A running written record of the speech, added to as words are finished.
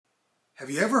Have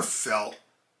you ever felt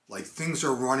like things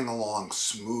are running along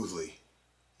smoothly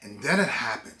and then it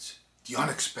happens, the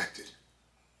unexpected?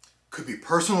 Could be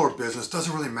personal or business,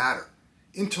 doesn't really matter.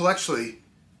 Intellectually,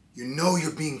 you know you're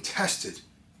being tested,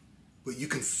 but you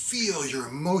can feel your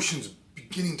emotions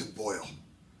beginning to boil.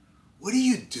 What do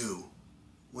you do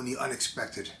when the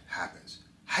unexpected happens?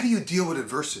 How do you deal with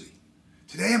adversity?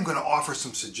 Today I'm going to offer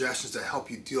some suggestions that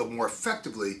help you deal more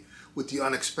effectively with the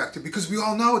unexpected, because we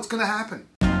all know it's going to happen.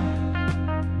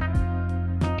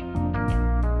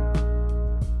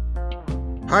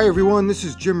 Hi everyone, this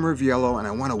is Jim Riviello, and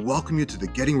I want to welcome you to the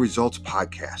Getting Results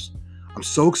podcast. I'm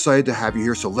so excited to have you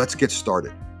here, so let's get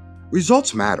started.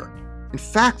 Results matter. In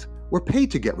fact, we're paid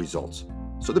to get results.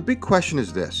 So the big question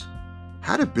is this: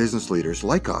 how do business leaders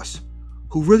like us,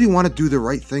 who really want to do the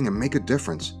right thing and make a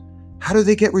difference, how do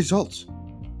they get results?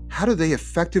 How do they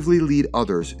effectively lead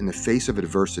others in the face of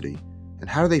adversity? And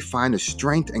how do they find the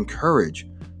strength and courage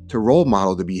to role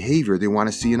model the behavior they want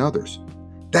to see in others?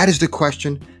 That is the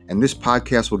question, and this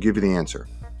podcast will give you the answer.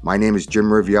 My name is Jim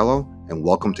Riviello, and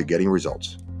welcome to Getting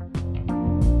Results.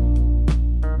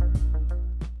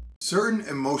 Certain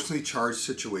emotionally charged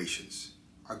situations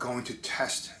are going to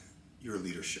test your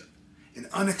leadership. An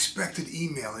unexpected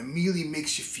email immediately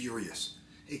makes you furious.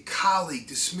 A colleague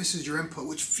dismisses your input,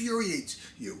 which infuriates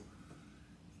you.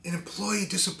 An employee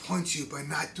disappoints you by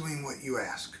not doing what you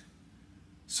ask.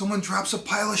 Someone drops a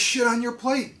pile of shit on your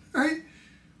plate, right?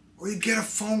 Or you get a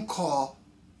phone call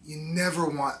you never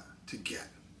want to get.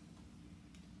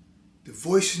 The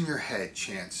voice in your head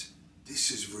chants, "This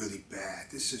is really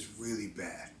bad, this is really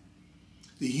bad."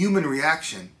 The human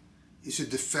reaction is to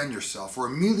defend yourself or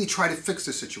immediately try to fix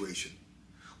the situation.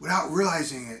 Without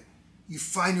realizing it, you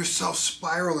find yourself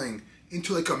spiraling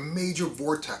into like a major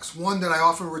vortex, one that I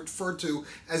often refer to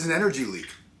as an energy leak.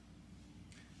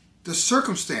 The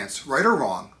circumstance, right or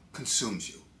wrong, consumes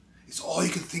you. It's all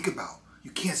you can think about. You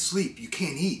can't sleep, you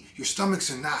can't eat, your stomach's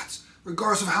in knots.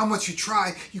 Regardless of how much you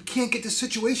try, you can't get the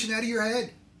situation out of your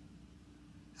head.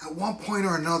 At one point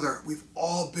or another, we've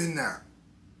all been there.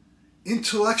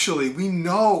 Intellectually, we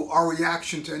know our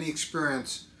reaction to any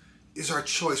experience is our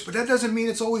choice, but that doesn't mean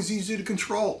it's always easy to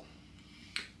control.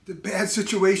 The bad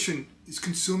situation is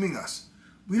consuming us.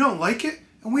 We don't like it,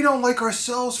 and we don't like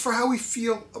ourselves for how we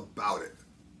feel about it.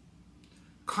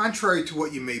 Contrary to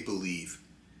what you may believe,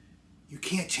 you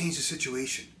can't change the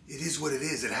situation. It is what it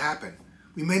is. It happened.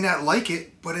 We may not like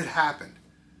it, but it happened.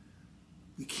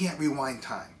 We can't rewind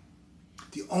time.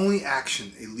 The only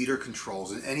action a leader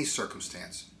controls in any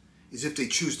circumstance is if they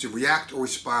choose to react or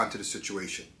respond to the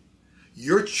situation.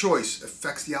 Your choice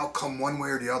affects the outcome one way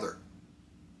or the other.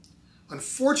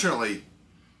 Unfortunately,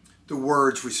 the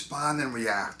words respond and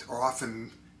react are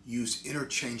often used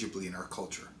interchangeably in our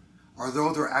culture,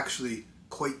 although they're actually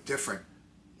quite different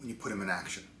when you put them in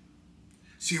action.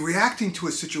 See, reacting to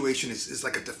a situation is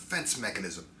like a defense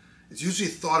mechanism. It's usually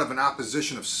thought of an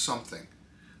opposition of something.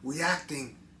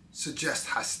 Reacting suggests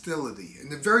hostility,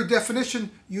 and the very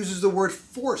definition uses the word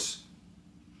force.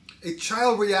 A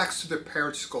child reacts to their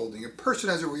parent's scolding. A person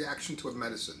has a reaction to a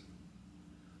medicine.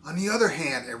 On the other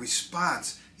hand, a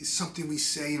response is something we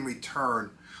say in return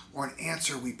or an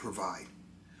answer we provide.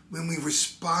 When we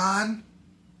respond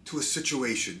to a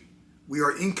situation, we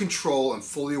are in control and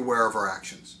fully aware of our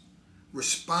actions.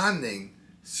 Responding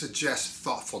suggests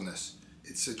thoughtfulness.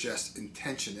 It suggests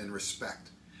intention and respect,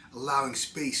 allowing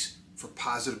space for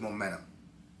positive momentum.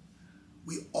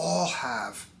 We all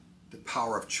have the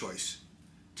power of choice.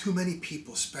 Too many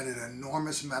people spend an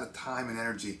enormous amount of time and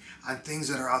energy on things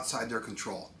that are outside their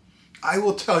control. I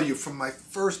will tell you from my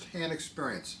first-hand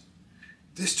experience,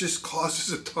 this just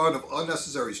causes a ton of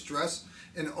unnecessary stress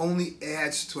and only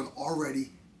adds to an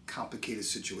already complicated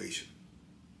situation.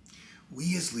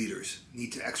 We as leaders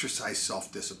need to exercise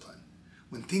self-discipline.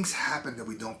 When things happen that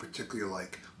we don't particularly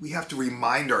like, we have to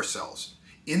remind ourselves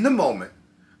in the moment,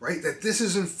 right, that this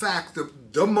is in fact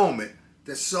the moment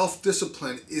that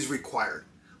self-discipline is required.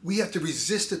 We have to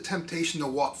resist the temptation to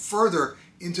walk further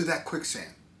into that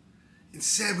quicksand.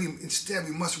 Instead,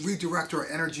 we must redirect our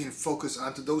energy and focus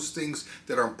onto those things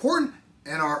that are important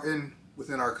and are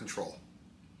within our control.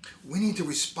 We need to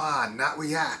respond, not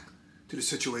react to the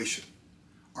situation.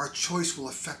 Our choice will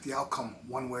affect the outcome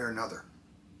one way or another.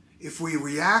 If we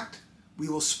react, we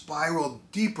will spiral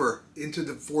deeper into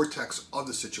the vortex of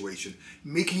the situation,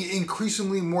 making it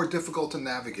increasingly more difficult to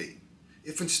navigate.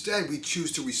 If instead we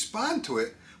choose to respond to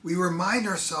it, we remind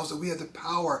ourselves that we have the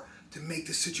power to make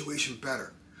the situation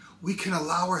better. We can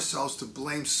allow ourselves to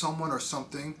blame someone or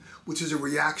something, which is a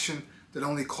reaction that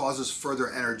only causes further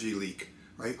energy leak,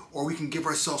 right? Or we can give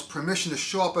ourselves permission to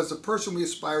show up as the person we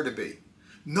aspire to be,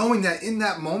 knowing that in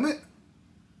that moment,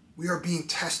 We are being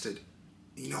tested.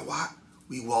 And you know what?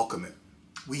 We welcome it.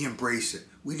 We embrace it.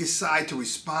 We decide to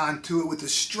respond to it with the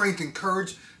strength and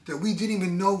courage that we didn't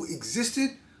even know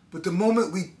existed. But the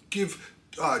moment we give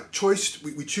choice,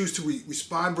 we choose to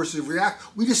respond versus react,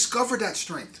 we discover that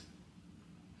strength.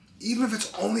 Even if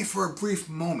it's only for a brief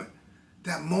moment,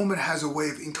 that moment has a way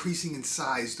of increasing in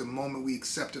size the moment we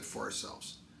accept it for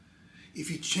ourselves. If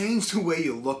you change the way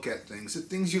you look at things, the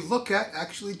things you look at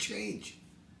actually change.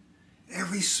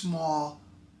 Every small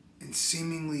and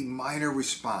seemingly minor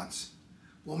response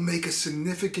will make a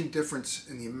significant difference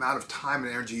in the amount of time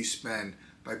and energy you spend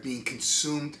by being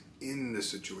consumed in the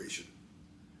situation.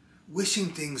 Wishing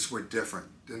things were different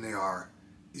than they are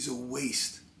is a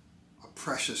waste of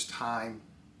precious time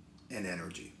and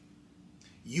energy.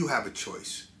 You have a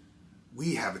choice.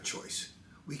 We have a choice.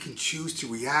 We can choose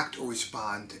to react or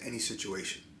respond to any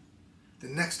situation. The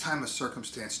next time a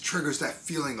circumstance triggers that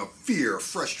feeling of fear,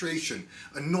 frustration,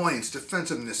 annoyance,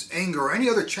 defensiveness, anger, or any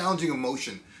other challenging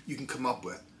emotion you can come up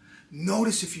with,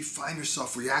 notice if you find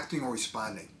yourself reacting or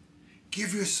responding.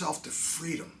 Give yourself the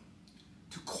freedom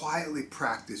to quietly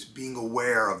practice being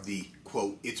aware of the,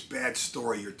 quote, it's bad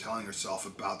story you're telling yourself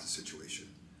about the situation.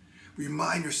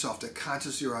 Remind yourself that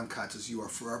consciously or unconsciously you are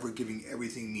forever giving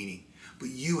everything meaning, but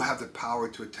you have the power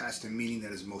to attach the meaning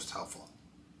that is most helpful.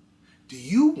 Do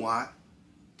you want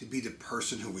to be the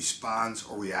person who responds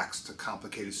or reacts to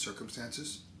complicated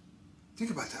circumstances?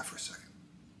 Think about that for a second.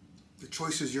 The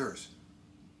choice is yours.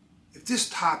 If this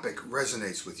topic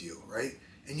resonates with you, right,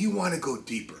 and you want to go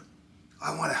deeper,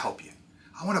 I want to help you.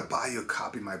 I want to buy you a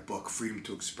copy of my book, Freedom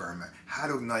to Experiment, How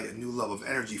to Ignite a New Level of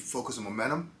Energy, Focus, and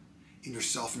Momentum in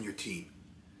Yourself and Your Team.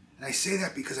 And I say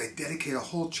that because I dedicate a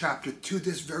whole chapter to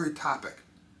this very topic.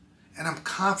 And I'm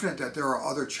confident that there are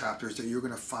other chapters that you're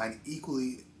going to find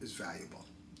equally as valuable.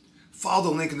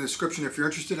 Follow the link in the description if you're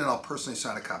interested, and I'll personally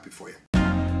sign a copy for you.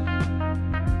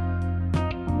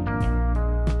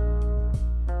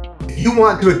 If you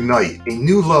want to ignite a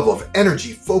new level of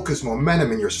energy, focus,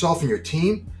 momentum in yourself and your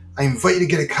team, I invite you to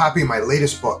get a copy of my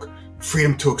latest book,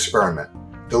 Freedom to Experiment.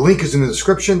 The link is in the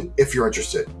description if you're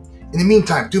interested. In the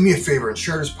meantime, do me a favor and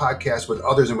share this podcast with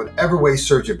others in whatever way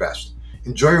serves you best.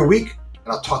 Enjoy your week,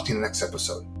 and I'll talk to you in the next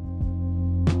episode.